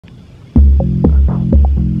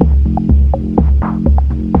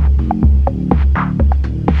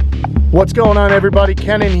What's going on, everybody?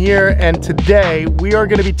 Kenan here, and today we are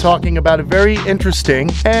going to be talking about a very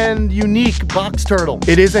interesting and unique box turtle.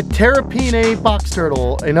 It is a terrapine box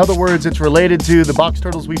turtle. In other words, it's related to the box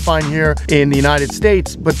turtles we find here in the United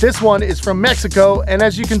States, but this one is from Mexico, and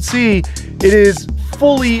as you can see, it is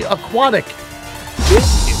fully aquatic.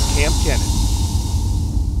 This is Kamp Kenan.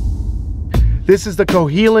 This is the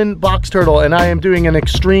Coahuilan Box Turtle, and I am doing an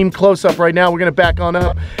extreme close-up right now. We're going to back on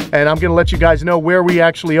up, and I'm going to let you guys know where we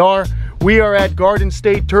actually are. We are at Garden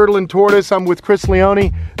State Turtle and Tortoise. I'm with Chris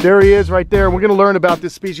Leone. There he is right there. We're going to learn about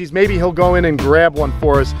this species. Maybe he'll go in and grab one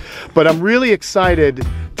for us. But I'm really excited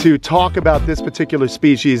to talk about this particular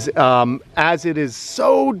species as it is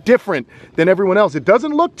so different than everyone else. It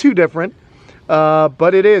doesn't look too different,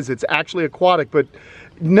 but it is. It's actually aquatic, but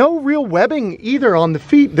no real webbing either on the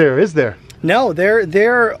feet there, is there? No,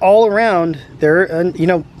 they're all around. They're you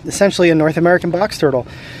know, essentially a North American box turtle.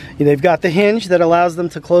 They've got the hinge that allows them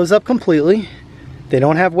to close up completely. They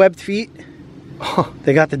don't have webbed feet.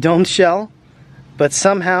 They got the domed shell, but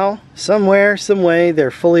somehow, somewhere, some way,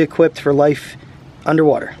 they're fully equipped for life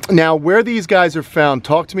underwater. Now, where these guys are found,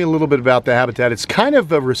 talk to me a little bit about the habitat. It's kind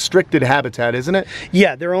of a restricted habitat, isn't it?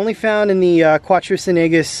 Yeah, they're only found in the Cuatro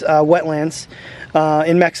Ciénegas wetlands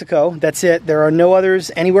in Mexico. That's it. There are no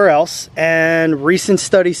others anywhere else, and recent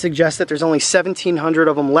studies suggest that there's only 1,700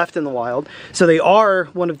 of them left in the wild. So they are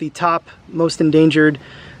one of the top most endangered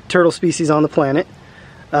turtle species on the planet.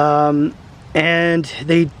 And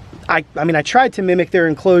I mean, I tried to mimic their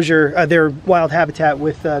enclosure, their wild habitat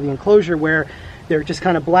with the enclosure where they're just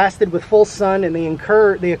kind of blasted with full sun, and they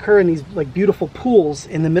occur in these like beautiful pools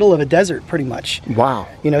in the middle of a desert, pretty much. Wow.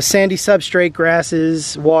 You know, sandy substrate,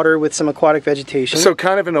 grasses, water with some aquatic vegetation. So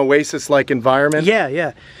kind of an oasis-like environment? Yeah,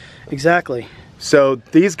 yeah, exactly. So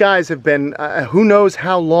these guys have been, who knows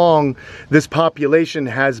how long this population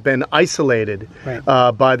has been isolated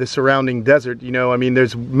by the surrounding desert. You know, I mean,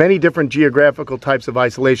 there's many different geographical types of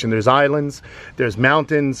isolation. There's islands, there's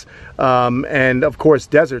mountains, and of course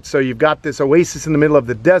deserts. So you've got this oasis in the middle of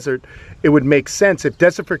the desert. It would make sense if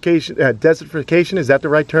desertification, is that the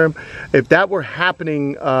right term? If that were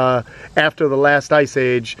happening after the last ice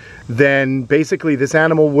age, then basically this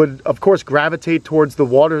animal would, of course, gravitate towards the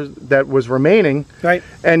water that was remaining,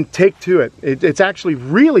 and take to it. It's actually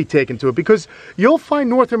really taken to it, because you'll find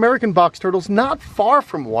North American box turtles not far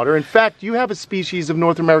from water. In fact, you have a species of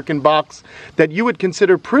North American box that you would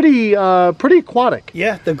consider pretty aquatic.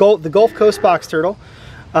 Yeah, the Gulf Coast box turtle,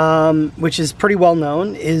 which is pretty well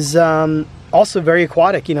known, is also very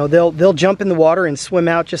aquatic. You know, they'll jump in the water and swim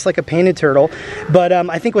out just like a painted turtle. But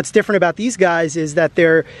I think what's different about these guys is that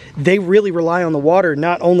they really rely on the water,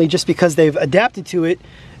 not only just because they've adapted to it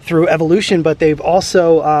through evolution, but they've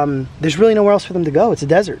also there's really nowhere else for them to go. It's a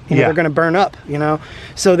desert. You know, they're going to burn up. You know,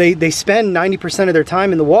 so they spend 90% of their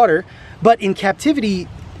time in the water. But in captivity,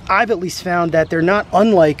 I've at least found that they're not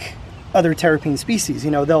unlike other terrapin species. You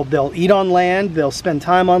know, they'll eat on land, they'll spend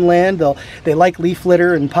time on land, they like leaf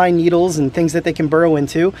litter and pine needles and things that they can burrow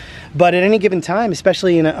into. But at any given time,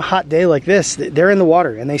 especially in a hot day like this, they're in the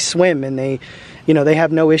water and they swim, and they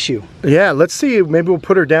have no issue. Yeah, let's see. Maybe we'll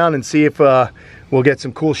put her down and see if we'll get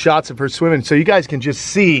some cool shots of her swimming, so you guys can just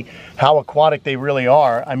see how aquatic they really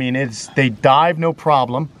are. I mean, they dive no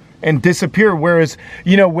problem and disappear, whereas,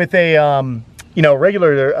 you know, with a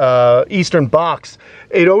regular eastern box,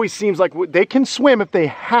 it always seems like they can swim if they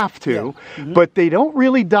have to, but they don't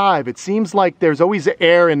really dive. It seems like there's always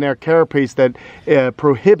air in their carapace that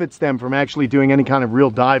prohibits them from actually doing any kind of real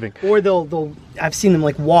diving. Or I've seen them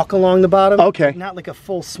like walk along the bottom. Okay. Not like a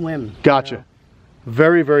full swim. Gotcha. You know?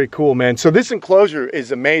 Very, very cool, man. So this enclosure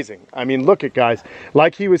is amazing. I mean, look at, guys.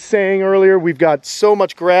 Like he was saying earlier, we've got so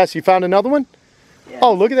much grass. You found another one? Yeah.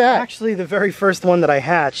 Oh, look at that. Actually, the very first one that I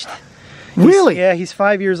hatched. Really? Yeah, he's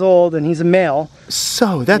 5 years old and he's a male.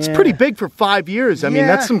 So that's pretty big for 5 years. I mean,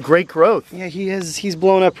 that's some great growth. Yeah, he's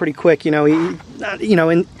blown up pretty quick. You know,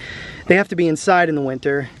 and they have to be inside in the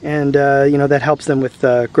winter, and you know, that helps them with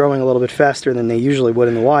growing a little bit faster than they usually would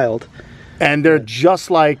in the wild. And they're just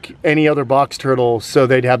like any other box turtle, so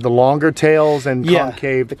they'd have the longer tails and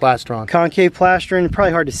concave plastron. Concave plastron,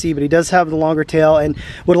 probably hard to see, but he does have the longer tail. And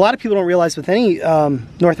what a lot of people don't realize with any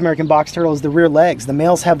North American box turtle is the rear legs. The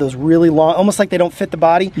males have those really long, almost like they don't fit the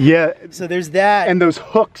body. Yeah. So there's that. And those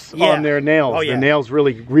hooks on their nails. Oh, yeah. The nails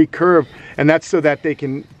really recurve, and that's so that they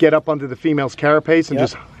can get up under the female's carapace and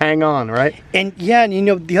just hang on, right? And yeah, and you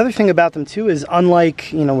know, the other thing about them too is,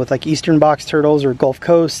 unlike, you know, with like eastern box turtles or Gulf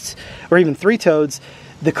Coasts or even three-toads,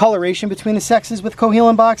 the coloration between the sexes with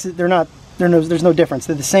Coahuilan box, there's no difference.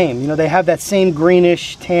 They're the same. You know, they have that same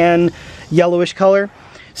greenish, tan, yellowish color.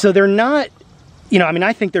 So they're not you know, I mean,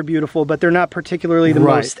 I think they're beautiful, but they're not particularly the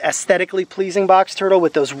most aesthetically pleasing box turtle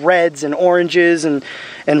with those reds and oranges and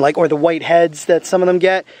like, or the white heads that some of them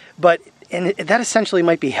get. But that essentially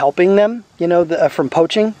might be helping them, you know, from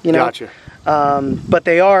poaching, you know. Gotcha. But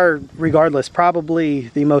they are, regardless, probably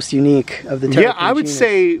the most unique of the terrapin Yeah, I would genus.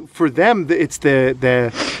 say for them, it's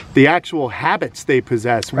the actual habits they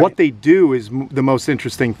possess. Right. What they do is the most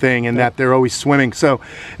interesting thing, and that they're always swimming. So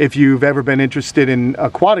if you've ever been interested in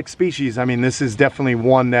aquatic species, I mean, this is definitely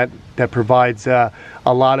one that provides a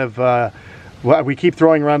lot of, well, we keep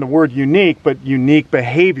throwing around the word unique, but unique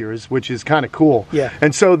behaviors, which is kind of cool. Yeah.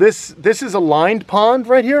 And so this is a lined pond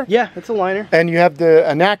right here? Yeah, it's a liner. And you have the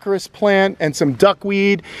anacharis plant and some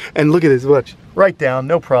duckweed. And look at this, watch, right down,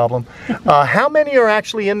 no problem. How many are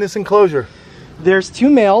actually in this enclosure? There's 2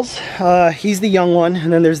 males. He's the young one,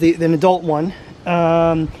 and then there's an adult one.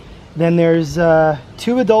 Then there's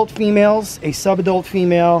 2 adult females, a sub-adult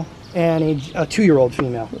female, and a 2-year-old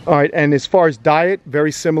female. All right, and as far as diet,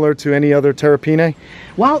 very similar to any other terrapinae?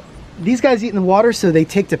 Well, these guys eat in the water, so they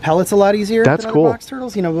take to pellets a lot easier. That's than cool. Other box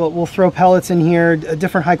turtles. You know, we'll throw pellets in here,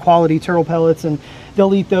 different high-quality turtle pellets, and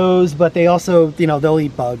they'll eat those. But they also, you know, they'll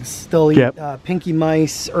eat bugs. They'll eat pinky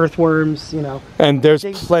mice, earthworms. You know. And there's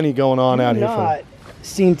plenty going on out here. Not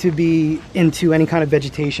seem to be into any kind of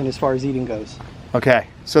vegetation as far as eating goes. Okay,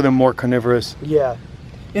 so they're more carnivorous. Yeah.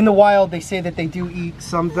 In the wild, they say that they do eat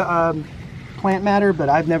some plant matter, but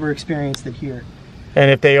I've never experienced it here. And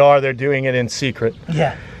if they are, they're doing it in secret.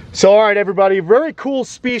 Yeah. So, all right, everybody, very cool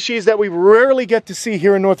species that we rarely get to see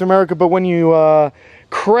here in North America, but when you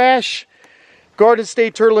crash Garden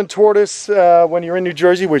State Turtle and Tortoise when you're in New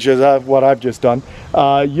Jersey, which is what I've just done,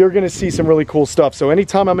 you're going to see some really cool stuff. So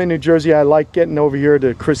anytime I'm in New Jersey, I like getting over here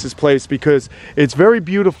to Chris's place because it's very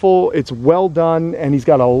beautiful, it's well done, and he's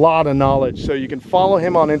got a lot of knowledge. So you can follow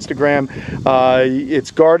him on Instagram.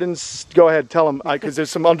 It's Gardens, go ahead, tell him, because there's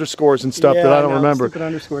some underscores and stuff that I don't remember. Stupid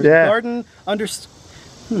underscores. Yeah. Garden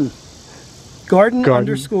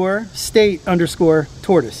underscore state underscore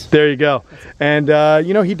tortoise. There you go. And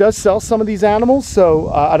you know, he does sell some of these animals, so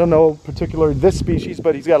I don't know particularly this species,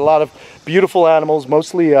 but he's got a lot of beautiful animals,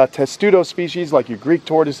 mostly testudo species like your Greek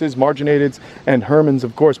tortoises, marginateds, and Hermans,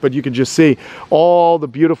 of course. But you can just see all the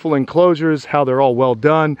beautiful enclosures, how they're all well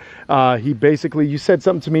done. He basically, you said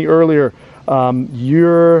something to me earlier,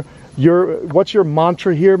 what's your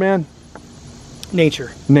mantra here, man?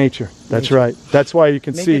 Nature. Nature. That's Nature. Right. That's why you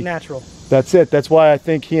can see. Make it natural. That's it. That's why I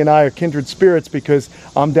think he and I are kindred spirits, because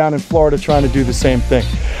I'm down in Florida trying to do the same thing.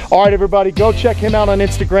 All right, everybody, go check him out on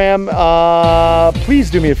Instagram. Please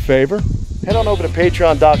do me a favor. Head on over to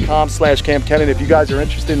patreon.com/Kamp Kenan if you guys are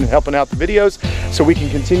interested in helping out the videos so we can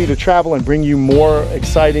continue to travel and bring you more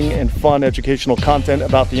exciting and fun educational content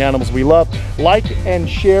about the animals we love. Like and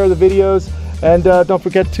share the videos, and don't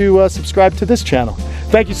forget to subscribe to this channel.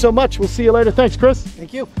 Thank you so much. We'll see you later. Thanks, Chris.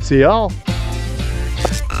 Thank you. See y'all.